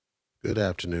Good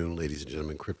afternoon, ladies and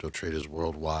gentlemen, crypto traders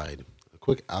worldwide. A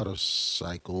quick out of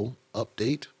cycle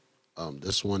update.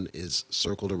 This one is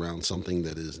circled around something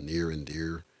that is near and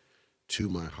dear to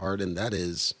my heart, and that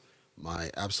is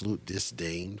my absolute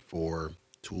disdain for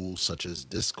tools such as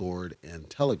Discord and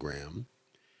Telegram.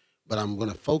 But I'm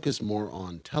going to focus more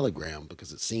on Telegram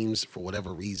because it seems, for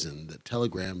whatever reason, that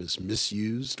Telegram is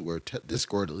misused, where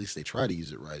Discord, at least they try to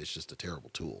use it right, it's just a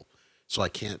terrible tool. So I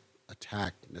can't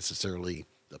attack necessarily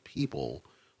the people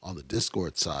on the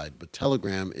Discord side, but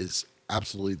Telegram is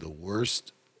absolutely the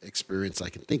worst experience I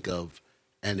can think of,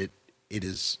 and it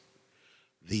is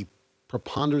the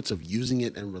preponderance of using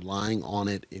it and relying on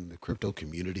it in the crypto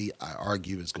community. I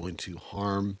argue is going to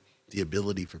harm the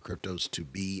ability for cryptos to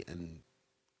be and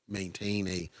maintain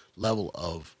a level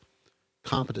of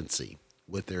competency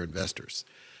with their investors.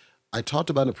 I talked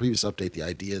about in a previous update the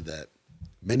idea that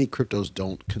many cryptos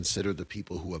don't consider the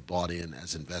people who have bought in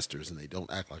as investors and they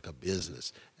don't act like a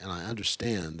business. And I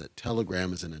understand that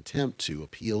Telegram is an attempt to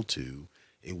appeal to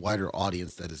a wider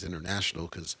audience that is international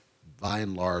because by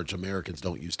and large, Americans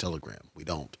don't use Telegram. We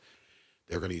don't.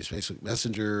 They're going to use Facebook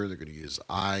Messenger, they're going to use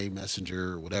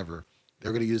iMessenger, whatever.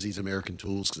 They're going to use these American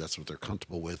tools because that's what they're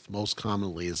comfortable with. Most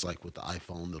commonly is like with the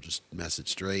iPhone, they'll just message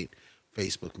straight,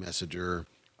 Facebook Messenger,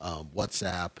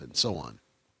 WhatsApp, and so on.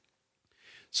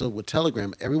 So with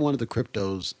Telegram, every one of the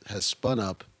cryptos has spun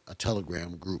up a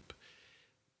Telegram group.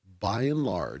 By and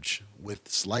large, with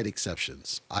slight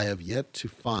exceptions, I have yet to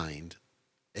find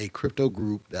a crypto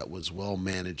group that was well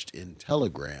managed in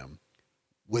Telegram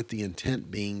with the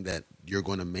intent being that you're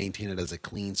going to maintain it as a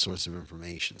clean source of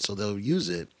information. So they'll use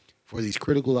it for these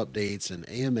critical updates and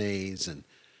AMAs and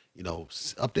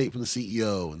update from the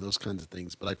CEO and those kinds of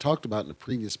things. But I talked about in a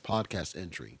previous podcast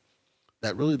entry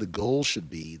that really the goal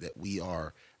should be that we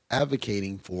are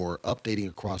advocating for updating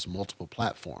across multiple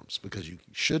platforms because you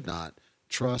should not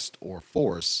trust or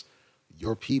force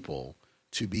your people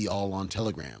to be all on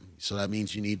Telegram. So that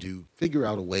means you need to figure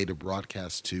out a way to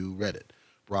broadcast to Reddit,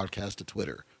 broadcast to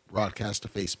Twitter, broadcast to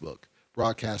Facebook,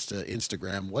 broadcast to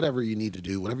Instagram, whatever you need to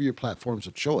do, whatever your platforms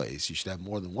of choice, you should have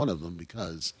more than one of them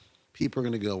because people are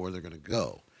going to go where they're going to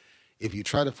go. If you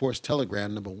try to force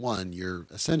Telegram, number one, you're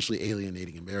essentially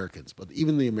alienating Americans. But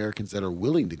even the Americans that are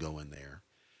willing to go in there,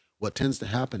 what tends to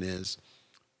happen is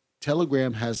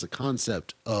Telegram has the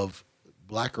concept of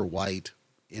black or white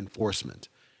enforcement,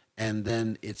 and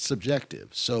then it's subjective.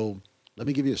 So let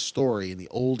me give you a story in the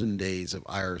olden days of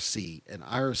IRC, and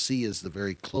IRC is the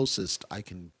very closest I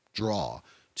can draw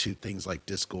to things like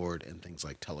Discord and things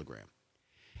like Telegram.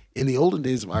 In the olden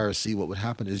days of IRC, what would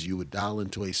happen is you would dial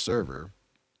into a server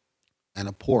and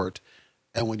a port.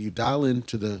 And when you dial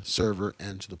into the server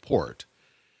and to the port,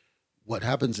 what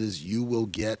happens is you will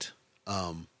get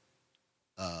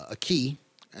a key,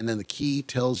 and then the key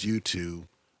tells you to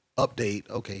update.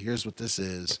 Okay, here's what this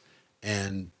is,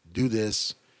 and do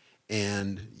this,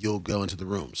 and you'll go into the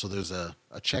room. So there's a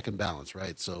check and balance,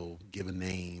 right? So give a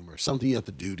name or something you have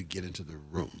to do to get into the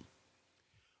room.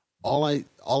 All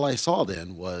I saw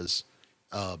then was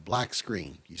a black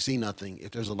screen. You see nothing.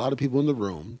 If there's a lot of people in the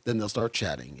room, then they'll start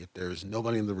chatting. If there's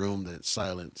nobody in the room, then it's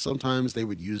silent. Sometimes they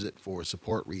would use it for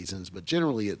support reasons, but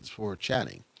generally it's for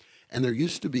chatting. And there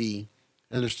used to be,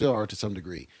 and there still are to some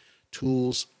degree,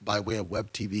 tools by way of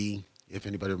web TV. If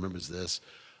anybody remembers this,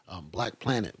 Black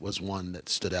Planet was one that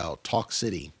stood out. Talk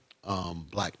City,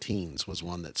 Black Teens was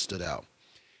one that stood out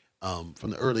from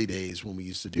the early days when we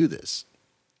used to do this.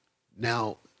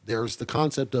 Now, there's the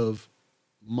concept of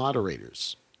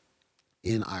moderators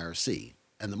in IRC.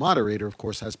 And the moderator, of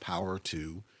course, has power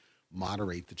to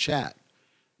moderate the chat.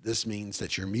 This means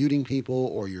that you're muting people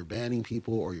or you're banning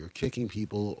people or you're kicking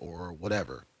people or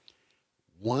whatever.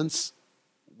 Once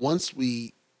once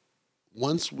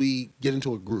we get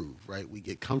into a groove, right? We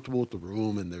get comfortable with the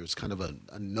room and there's kind of a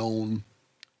known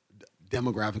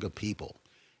demographic of people.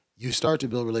 You start to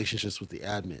build relationships with the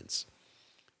admins.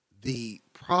 The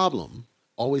problem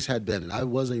always had been, and I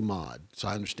was a mod, so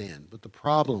I understand, but the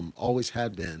problem always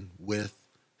had been with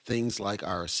things like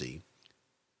RC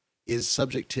is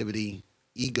subjectivity,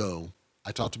 ego.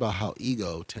 I talked about how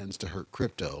ego tends to hurt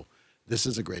crypto. This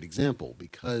is a great example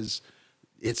because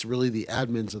it's really the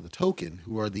admins of the token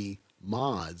who are the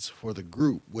mods for the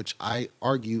group, which I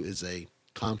argue is a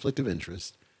conflict of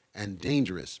interest and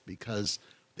dangerous because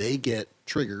they get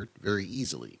triggered very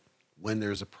easily. When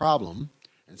there's a problem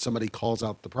and somebody calls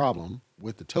out the problem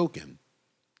with the token,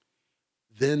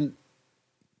 then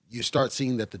you start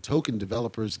seeing that the token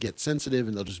developers get sensitive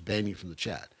and they'll just ban you from the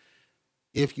chat.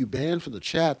 If you ban from the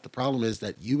chat, the problem is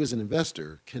that you as an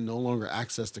investor can no longer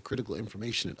access the critical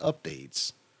information and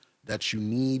updates that you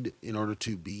need in order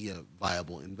to be a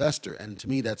viable investor. And to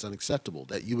me, that's unacceptable.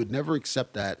 That you would never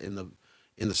accept that in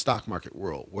the stock market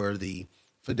world, where the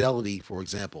Fidelity, for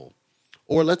example,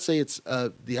 or let's say it's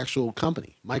the actual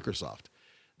company, Microsoft,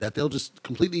 that they'll just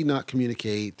completely not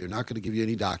communicate. They're not going to give you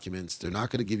any documents. They're not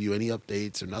going to give you any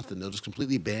updates or nothing. They'll just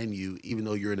completely ban you, even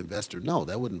though you're an investor. No,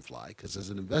 that wouldn't fly, because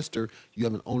as an investor, you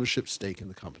have an ownership stake in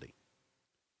the company.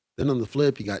 Then on the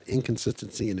flip, you got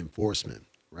inconsistency in enforcement,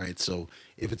 right? So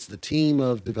if it's the team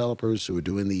of developers who are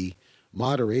doing the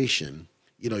moderation,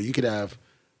 you could have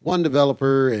one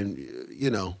developer and,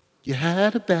 you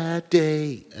had a bad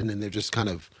day. And then they're just kind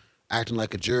of acting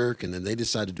like a jerk. And then they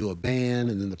decide to do a ban.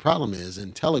 And then the problem is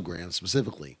in Telegram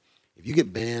specifically, if you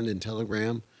get banned in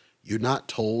Telegram, you're not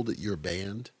told that you're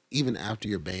banned. Even after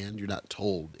you're banned, you're not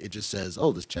told. It just says,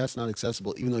 oh, this chat's not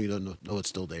accessible, even though you don't know it's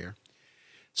still there.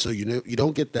 So you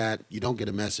don't get that. You don't get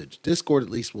a message. Discord at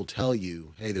least will tell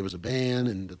you, hey, there was a ban,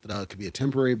 and it could be a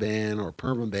temporary ban or a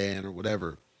permanent ban or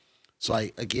whatever. So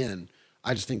I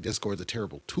just think Discord is a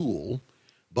terrible tool.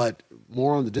 But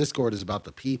more on the Discord is about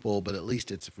the people, but at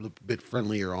least it's a bit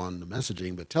friendlier on the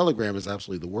messaging. But Telegram is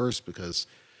absolutely the worst, because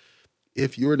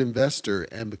if you're an investor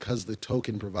and because the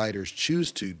token providers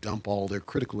choose to dump all their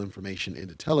critical information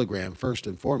into Telegram first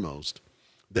and foremost,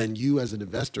 then you as an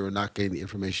investor are not getting the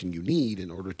information you need in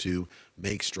order to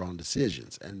make strong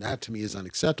decisions. And that to me is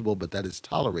unacceptable, but that is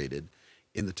tolerated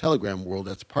in the Telegram world.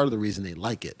 That's part of the reason they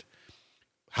like it.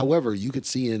 However, you could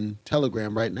see in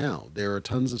Telegram right now, there are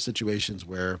tons of situations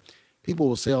where people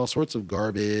will say all sorts of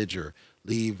garbage or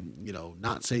leave,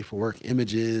 not safe for work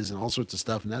images and all sorts of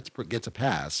stuff, and that gets a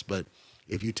pass. But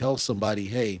if you tell somebody,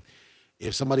 hey,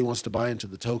 if somebody wants to buy into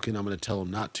the token, I'm going to tell them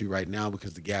not to right now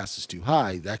because the gas is too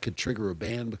high, that could trigger a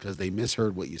ban because they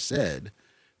misheard what you said.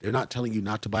 They're not telling you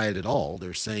not to buy it at all.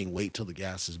 They're saying wait till the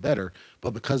gas is better.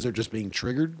 But because they're just being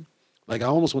triggered, like I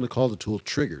almost want to call the tool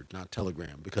Triggered, not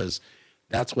Telegram, because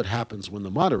that's what happens when the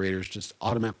moderators just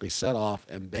automatically set off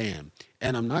and ban.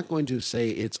 And I'm not going to say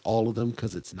it's all of them,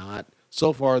 because it's not.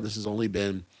 So far, this has only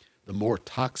been the more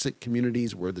toxic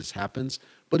communities where this happens.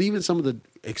 But even some of the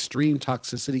extreme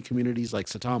toxicity communities like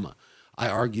Satama, I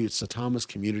argue Satama's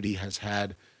community has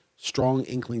had strong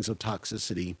inklings of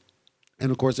toxicity.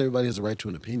 And of course, everybody has a right to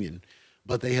an opinion,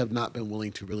 but they have not been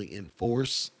willing to really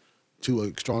enforce to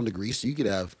a strong degree. So you could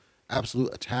have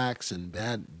absolute attacks and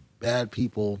bad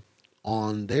people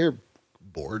on their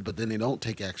board, but then they don't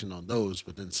take action on those.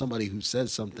 But then somebody who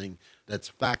says something that's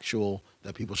factual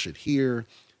that people should hear,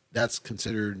 that's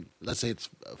considered, let's say it's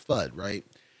FUD, right?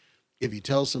 If you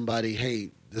tell somebody,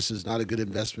 hey, this is not a good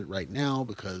investment right now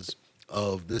because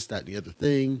of this, that, and the other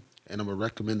thing, and I'm going to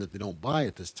recommend that they don't buy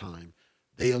at this time,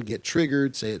 they'll get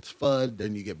triggered, say it's FUD,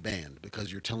 then you get banned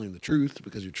because you're telling the truth,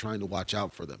 because you're trying to watch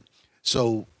out for them.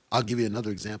 So I'll give you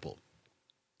another example.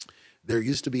 There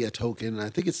used to be a token, and I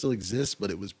think it still exists,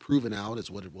 but it was proven out as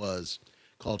what it was,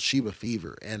 called Shiba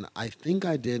Fever. And I think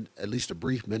I did at least a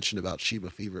brief mention about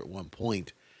Shiba Fever at one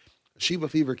point. Shiba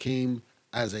Fever came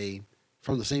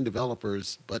from the same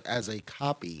developers, but as a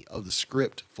copy of the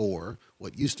script for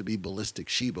what used to be Ballistic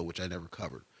Shiba, which I never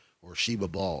covered, or Shiba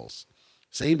Balls.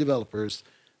 Same developers,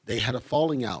 they had a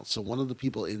falling out. So one of the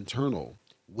people internal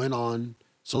went on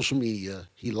social media,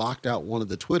 he locked out one of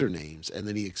the Twitter names, and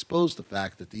then he exposed the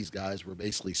fact that these guys were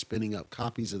basically spinning up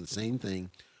copies of the same thing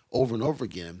over and over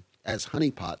again as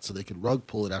honeypots so they could rug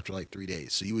pull it after like 3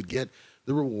 days. So you would get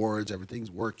the rewards, everything's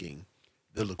working,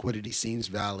 the liquidity seems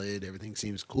valid, everything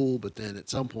seems cool, but then at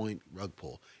some point, rug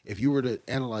pull. If you were to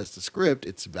analyze the script,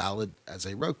 it's valid as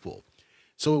a rug pull.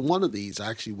 So in one of these, I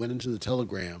actually went into the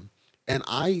Telegram, and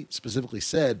I specifically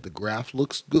said, the graph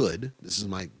looks good. This is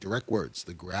my direct words.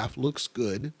 The graph looks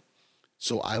good.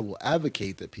 So I will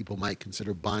advocate that people might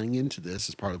consider buying into this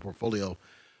as part of the portfolio.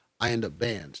 I end up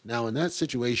banned. Now, in that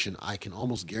situation, I can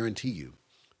almost guarantee you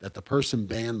that the person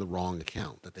banned the wrong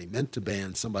account, that they meant to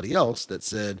ban somebody else that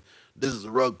said, this is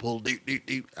a rug pull, deep, deep,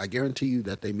 deep. I guarantee you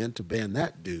that they meant to ban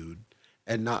that dude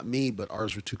and not me, but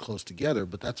ours were too close together.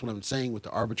 But that's what I'm saying with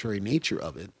the arbitrary nature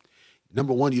of it.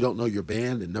 Number one, you don't know you're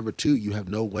banned. And number two, you have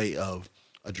no way of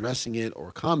addressing it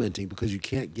or commenting because you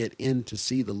can't get in to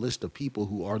see the list of people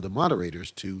who are the moderators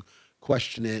to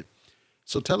question it.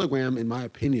 So Telegram, in my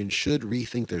opinion, should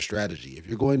rethink their strategy. If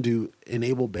you're going to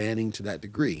enable banning to that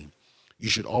degree, you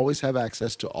should always have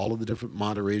access to all of the different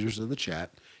moderators in the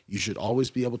chat. You should always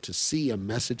be able to see a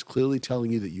message clearly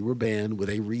telling you that you were banned with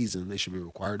a reason. They should be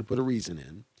required to put a reason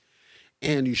in.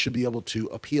 And you should be able to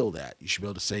appeal that. You should be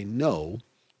able to say, no,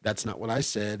 That's not what I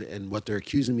said, and what they're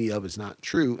accusing me of is not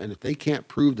true. And if they can't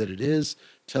prove that it is,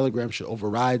 Telegram should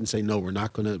override and say, no, we're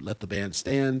not going to let the ban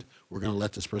stand. We're going to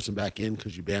let this person back in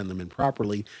because you banned them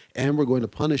improperly. And we're going to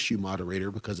punish you,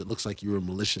 moderator, because it looks like you were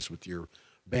malicious with your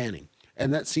banning.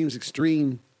 And that seems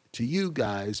extreme to you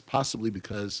guys, possibly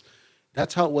because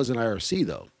that's how it was in IRC,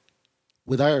 though.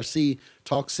 With IRC,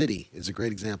 Talk City is a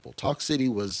great example. Talk City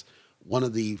was one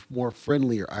of the more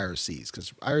friendlier IRCs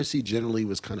because IRC generally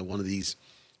was kind of one of these.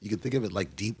 You can think of it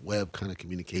like deep web kind of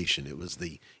communication. It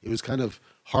was kind of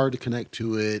hard to connect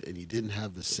to it, and you didn't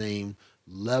have the same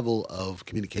level of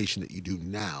communication that you do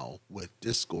now with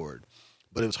Discord.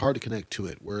 But it was hard to connect to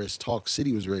it. Whereas Talk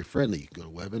City was very friendly. You could go to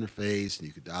web interface and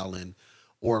you could dial in,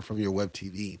 or from your web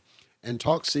TV. And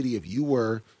Talk City, if you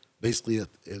were basically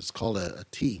it's called a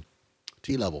T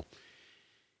level.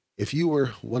 If you were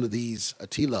one of these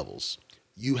T levels,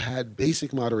 you had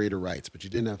basic moderator rights, but you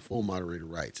didn't have full moderator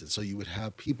rights, and so you would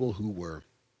have people who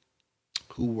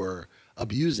were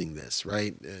abusing this,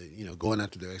 right? Going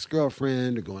after their ex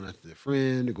girlfriend, or going after their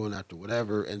friend, or going after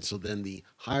whatever, and so then the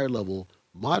higher level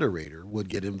moderator would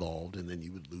get involved, and then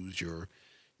you would lose your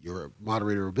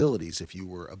moderator abilities if you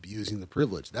were abusing the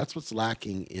privilege. That's what's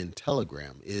lacking in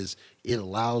Telegram is it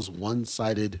allows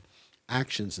one-sided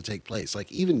actions to take place.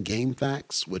 Like even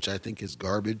GameFAQs, which I think is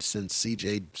garbage since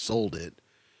CJ sold it,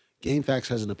 GameFAQs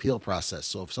has an appeal process.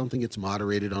 So if something gets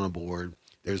moderated on a board,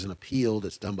 there's an appeal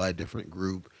that's done by a different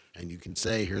group, and you can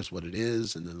say, here's what it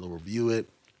is, and then they'll review it.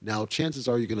 Now, chances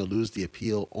are you're going to lose the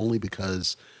appeal only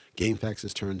because GameFAQs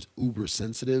has turned uber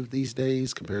sensitive these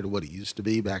days compared to what it used to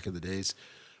be back in the days.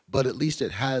 But at least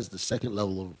it has the second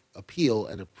level of appeal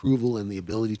and approval and the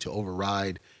ability to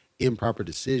override improper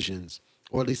decisions,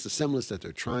 or at least the semblance that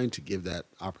they're trying to give that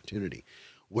opportunity.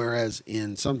 Whereas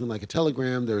in something like a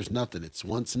Telegram, there's nothing. It's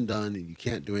once and done, and you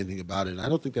can't do anything about it. And I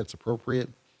don't think that's appropriate.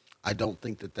 I don't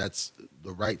think that that's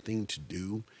the right thing to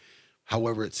do.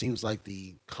 However, it seems like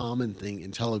the common thing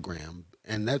in Telegram,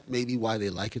 and that may be why they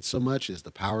like it so much, is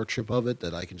the power trip of it,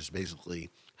 that I can just basically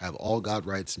have all God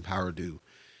rights and power do.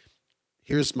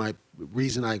 Here's my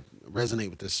reason I resonate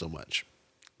with this so much.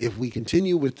 If we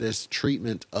continue with this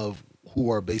treatment of who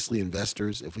are basically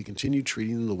investors, if we continue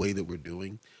treating them the way that we're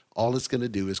doing, all it's going to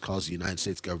do is cause the United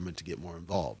States government to get more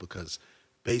involved, because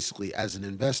basically as an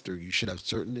investor, you should have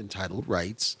certain entitled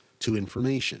rights to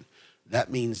information.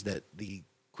 That means that the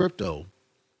crypto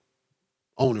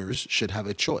owners should have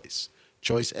a choice.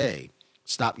 Choice A,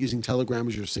 stop using Telegram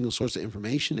as your single source of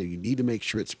information, and you need to make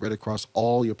sure it's spread across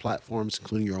all your platforms,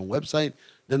 including your own website.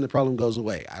 Then the problem goes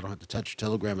away. I don't have to touch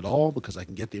Telegram at all because I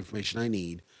can get the information I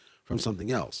need from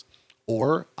something else.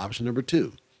 Or option number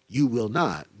two, you will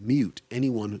not mute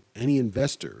anyone, any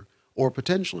investor or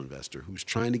potential investor who's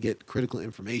trying to get critical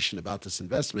information about this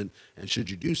investment. And should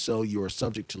you do so, you are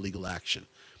subject to legal action.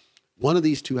 One of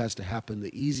these two has to happen.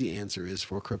 The easy answer is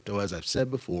for crypto, as I've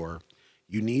said before,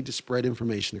 you need to spread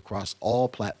information across all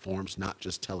platforms, not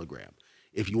just Telegram.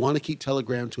 If you want to keep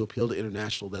Telegram to appeal to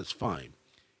international, that's fine.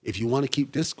 If you want to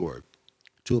keep Discord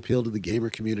to appeal to the gamer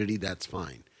community, that's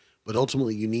fine. But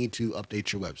ultimately, you need to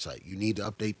update your website. You need to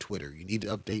update Twitter. You need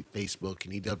to update Facebook.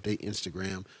 You need to update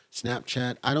Instagram,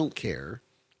 Snapchat. I don't care.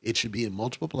 It should be in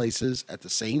multiple places at the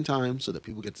same time so that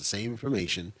people get the same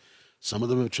information. Some of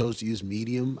them have chose to use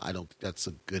Medium. I don't think that's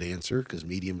a good answer because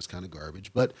Medium is kind of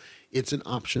garbage, but it's an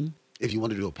option. If you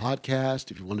want to do a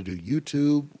podcast, if you want to do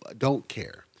YouTube, I don't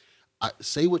care.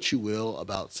 Say what you will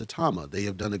about Saitama. They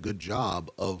have done a good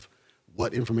job of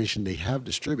what information they have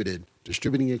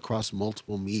distributing it across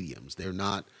multiple mediums. They're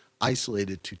not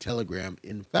isolated to Telegram.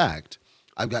 In fact,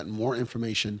 I've gotten more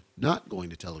information not going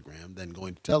to Telegram than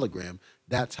going to Telegram.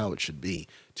 That's how it should be.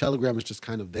 Telegram is just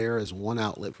kind of there as one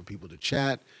outlet for people to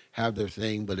chat, have their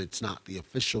thing, but it's not the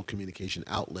official communication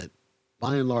outlet.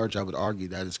 By and large, I would argue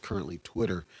that is currently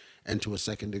Twitter, and to a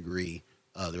second degree,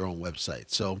 their own website.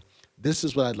 So this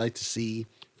is what I'd like to see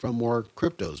from more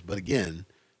cryptos. But again,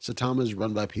 Saitama is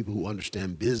run by people who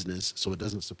understand business, so it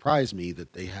doesn't surprise me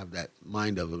that they have that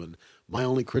mind of them. And my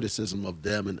only criticism of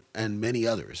them and many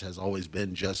others has always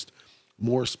been just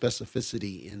more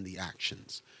specificity in the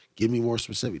actions. Give me more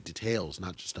specific details,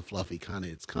 not just a fluffy kind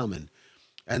of it's coming.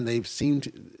 And they've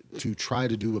seemed to try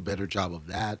to do a better job of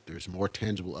that. There's more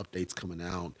tangible updates coming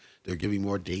out. They're giving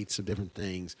more dates of different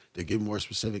things. They're giving more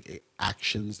specific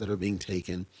actions that are being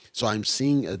taken. So I'm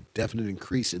seeing a definite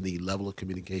increase in the level of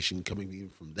communication coming even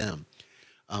from them.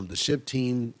 The SHIB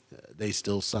team, they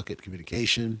still suck at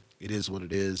communication. It is what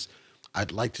it is.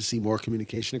 I'd like to see more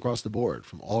communication across the board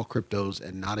from all cryptos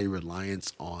and not a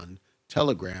reliance on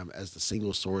Telegram as the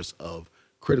single source of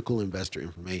critical investor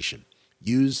information.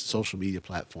 Use social media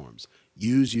platforms.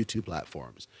 Use YouTube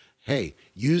platforms. Hey,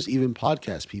 use even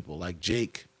podcast people like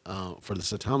Jake for the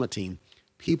Satama team,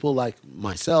 people like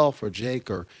myself or Jake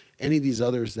or any of these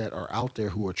others that are out there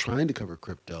who are trying to cover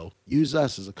crypto. Use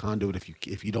us as a conduit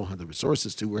if you don't have the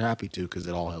resources to. We're happy to because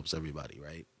it all helps everybody,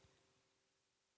 right?